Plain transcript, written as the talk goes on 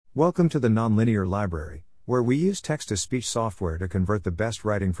Welcome to the Nonlinear Library, where we use text-to-speech software to convert the best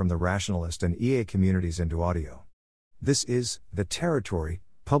writing from the Rationalist and EA communities into audio. This is The Territory,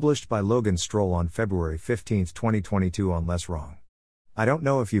 published by LoganStrohl on February 15, 2022 on LessWrong. I don't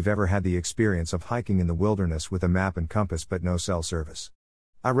know if you've ever had the experience of hiking in the wilderness with a map and compass but no cell service.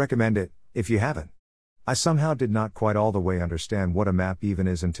 I recommend it, if you haven't. I somehow did not quite all the way understand what a map even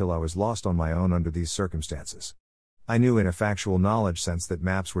is until I was lost on my own under these circumstances. I knew in a factual knowledge sense that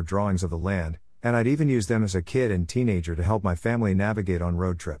maps were drawings of the land, and I'd even used them as a kid and teenager to help my family navigate on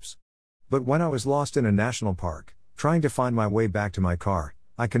road trips. But when I was lost in a national park, trying to find my way back to my car,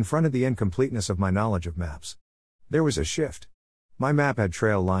 I confronted the incompleteness of my knowledge of maps. There was a shift. My map had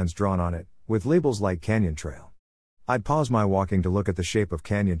trail lines drawn on it, with labels like Canyon Trail. I'd pause my walking to look at the shape of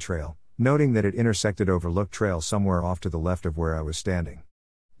Canyon Trail, noting that it intersected Overlook Trail somewhere off to the left of where I was standing.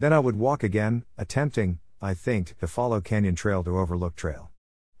 Then I would walk again, attempting, I think, to follow Canyon Trail to Overlook Trail.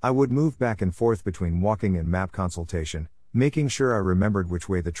 I would move back and forth between walking and map consultation, making sure I remembered which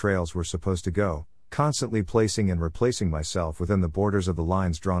way the trails were supposed to go, constantly placing and replacing myself within the borders of the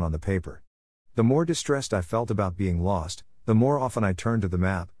lines drawn on the paper. The more distressed I felt about being lost, the more often I turned to the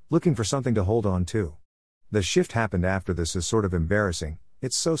map, looking for something to hold on to. The shift happened after this is sort of embarrassing,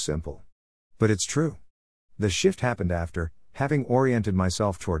 it's so simple. But it's true. The shift happened after, having oriented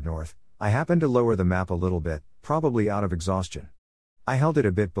myself toward north, I happened to lower the map a little bit, probably out of exhaustion. I held it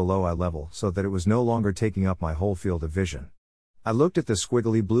a bit below eye level so that it was no longer taking up my whole field of vision. I looked at the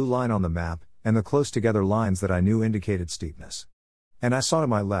squiggly blue line on the map, and the close together lines that I knew indicated steepness. And I saw to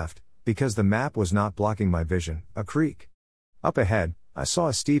my left, because the map was not blocking my vision, a creek. Up ahead, I saw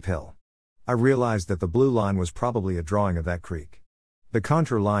a steep hill. I realized that the blue line was probably a drawing of that creek. The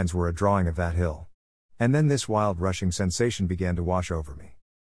contour lines were a drawing of that hill. And then this wild rushing sensation began to wash over me.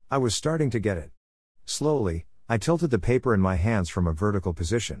 I was starting to get it. Slowly, I tilted the paper in my hands from a vertical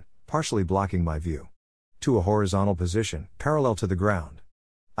position, partially blocking my view, to a horizontal position, parallel to the ground.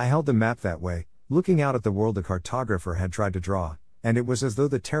 I held the map that way, looking out at the world the cartographer had tried to draw, and it was as though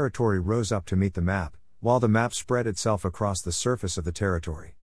the territory rose up to meet the map, while the map spread itself across the surface of the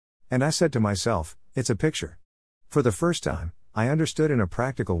territory. And I said to myself, it's a picture. For the first time, I understood in a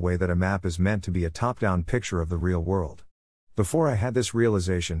practical way that a map is meant to be a top-down picture of the real world. Before I had this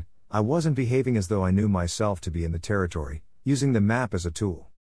realization, I wasn't behaving as though I knew myself to be in the territory, using the map as a tool.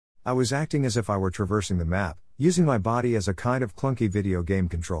 I was acting as if I were traversing the map, using my body as a kind of clunky video game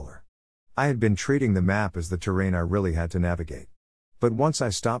controller. I had been treating the map as the terrain I really had to navigate. But once I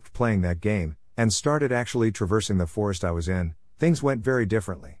stopped playing that game, and started actually traversing the forest I was in, things went very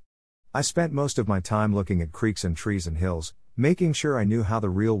differently. I spent most of my time looking at creeks and trees and hills, making sure I knew how the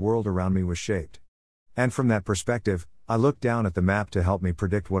real world around me was shaped. And from that perspective, I looked down at the map to help me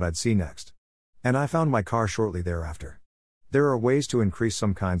predict what I'd see next. And I found my car shortly thereafter. There are ways to increase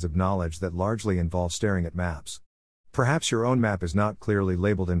some kinds of knowledge that largely involve staring at maps. Perhaps your own map is not clearly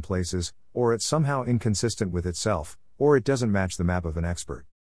labeled in places, or it's somehow inconsistent with itself, or it doesn't match the map of an expert.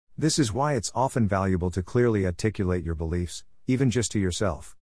 This is why it's often valuable to clearly articulate your beliefs, even just to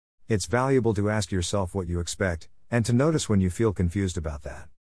yourself. It's valuable to ask yourself what you expect, and to notice when you feel confused about that.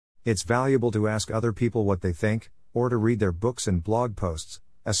 It's valuable to ask other people what they think, or to read their books and blog posts,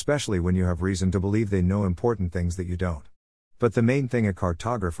 especially when you have reason to believe they know important things that you don't. But the main thing a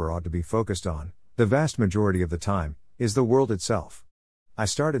cartographer ought to be focused on, the vast majority of the time, is the world itself. I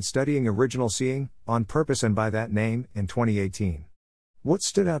started studying original seeing, on purpose and by that name, in 2018. What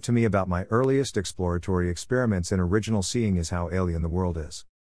stood out to me about my earliest exploratory experiments in original seeing is how alien the world is.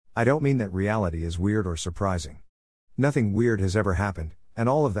 I don't mean that reality is weird or surprising. Nothing weird has ever happened, and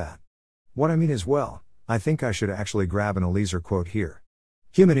all of that. What I mean is, well, I think I should actually grab an Eliezer quote here.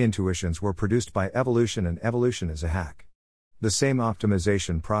 Human intuitions were produced by evolution, and evolution is a hack. The same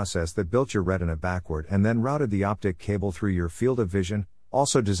optimization process that built your retina backward and then routed the optic cable through your field of vision,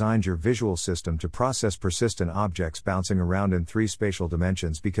 also designed your visual system to process persistent objects bouncing around in 3 spatial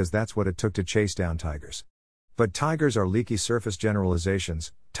dimensions because that's what it took to chase down tigers. But tigers are leaky surface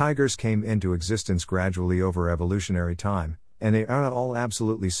generalizations. Tigers came into existence gradually over evolutionary time, and they are not all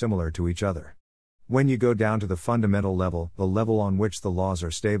absolutely similar to each other. When you go down to the fundamental level, the level on which the laws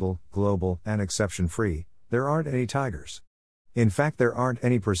are stable, global, and exception-free, there aren't any tigers. In fact, there aren't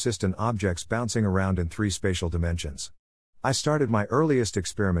any persistent objects bouncing around in 3 spatial dimensions. I started my earliest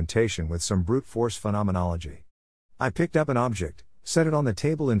experimentation with some brute force phenomenology. I picked up an object, set it on the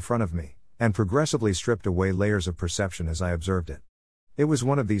table in front of me, and progressively stripped away layers of perception as I observed it. It was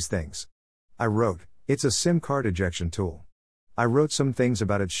one of these things. I wrote, it's a SIM card ejection tool. I wrote some things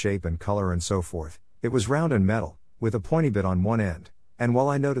about its shape and color and so forth. It was round and metal, with a pointy bit on one end, and while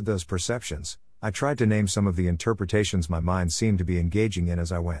I noted those perceptions, I tried to name some of the interpretations my mind seemed to be engaging in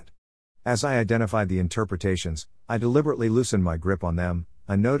as I went. As I identified the interpretations, I deliberately loosened my grip on them.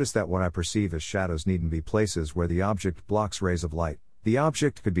 I noticed that what I perceive as shadows needn't be places where the object blocks rays of light. The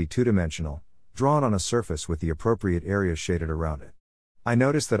object could be two-dimensional, drawn on a surface with the appropriate areas shaded around it. I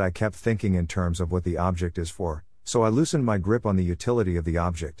noticed that I kept thinking in terms of what the object is for, so I loosened my grip on the utility of the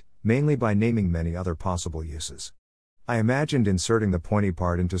object, mainly by naming many other possible uses. I imagined inserting the pointy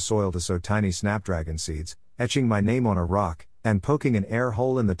part into soil to sow tiny snapdragon seeds, etching my name on a rock, and poking an air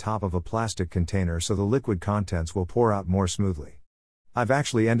hole in the top of a plastic container so the liquid contents will pour out more smoothly. I've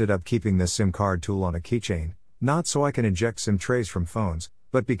actually ended up keeping this SIM card tool on a keychain, not so I can eject SIM trays from phones,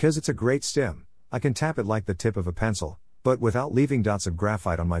 but because it's a great stim. I can tap it like the tip of a pencil, but without leaving dots of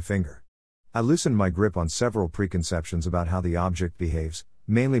graphite on my finger. I loosened my grip on several preconceptions about how the object behaves,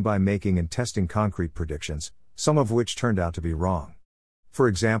 mainly by making and testing concrete predictions, some of which turned out to be wrong. For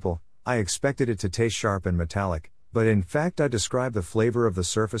example, I expected it to taste sharp and metallic, but in fact I described the flavor of the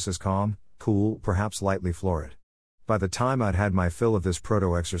surface as calm, cool, perhaps lightly florid. By the time I'd had my fill of this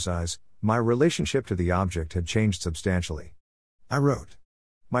proto-exercise, my relationship to the object had changed substantially. I wrote,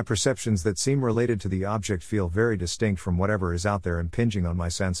 "My perceptions that seem related to the object feel very distinct from whatever is out there impinging on my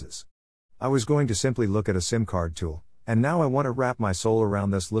senses. I was going to simply look at a SIM card tool, and now I want to wrap my soul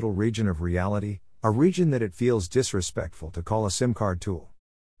around this little region of reality, a region that it feels disrespectful to call a SIM card tool."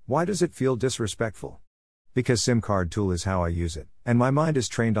 Why does it feel disrespectful? Because SIM card tool is how I use it, and my mind is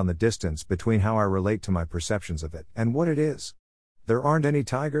trained on the distance between how I relate to my perceptions of it and what it is. There aren't any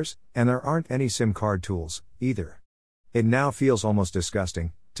tigers, and there aren't any SIM card tools, either. It now feels almost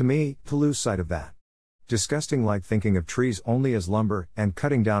disgusting, to me, to lose sight of that. Disgusting, like thinking of trees only as lumber and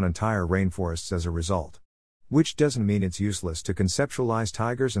cutting down entire rainforests as a result. Which doesn't mean it's useless to conceptualize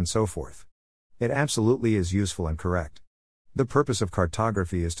tigers and so forth. It absolutely is useful and correct. The purpose of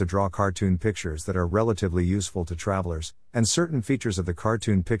cartography is to draw cartoon pictures that are relatively useful to travelers, and certain features of the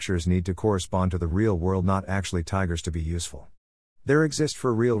cartoon pictures need to correspond to the real world, not actually tigers, to be useful. There exist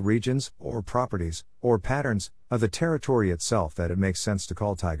for real regions, or properties, or patterns, of the territory itself that it makes sense to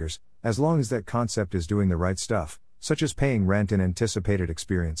call tigers, as long as that concept is doing the right stuff, such as paying rent in anticipated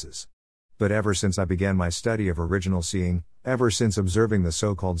experiences. But ever since I began my study of original seeing, ever since observing the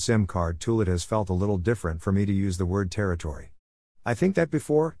so-called SIM card tool, it has felt a little different for me to use the word territory. I think that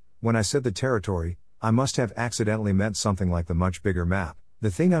before, when I said the territory, I must have accidentally meant something like the much bigger map,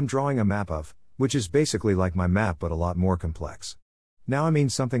 the thing I'm drawing a map of, which is basically like my map but a lot more complex. Now I mean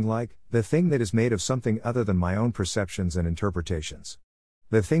something like, the thing that is made of something other than my own perceptions and interpretations.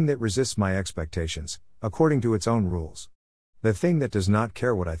 The thing that resists my expectations, according to its own rules. The thing that does not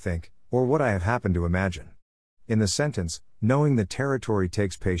care what I think, or what I have happened to imagine. In the sentence, knowing the territory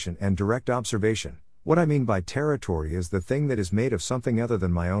takes patient and direct observation, what I mean by territory is the thing that is made of something other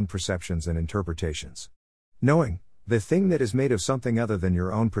than my own perceptions and interpretations. Knowing, the thing that is made of something other than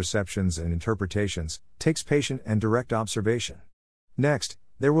your own perceptions and interpretations, takes patient and direct observation. Next,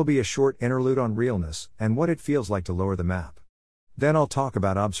 there will be a short interlude on realness and what it feels like to lower the map. Then I'll talk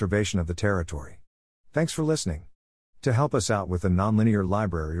about observation of the territory. Thanks for listening. To help us out with the Nonlinear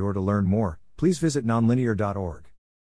Library or to learn more, please visit nonlinear.org.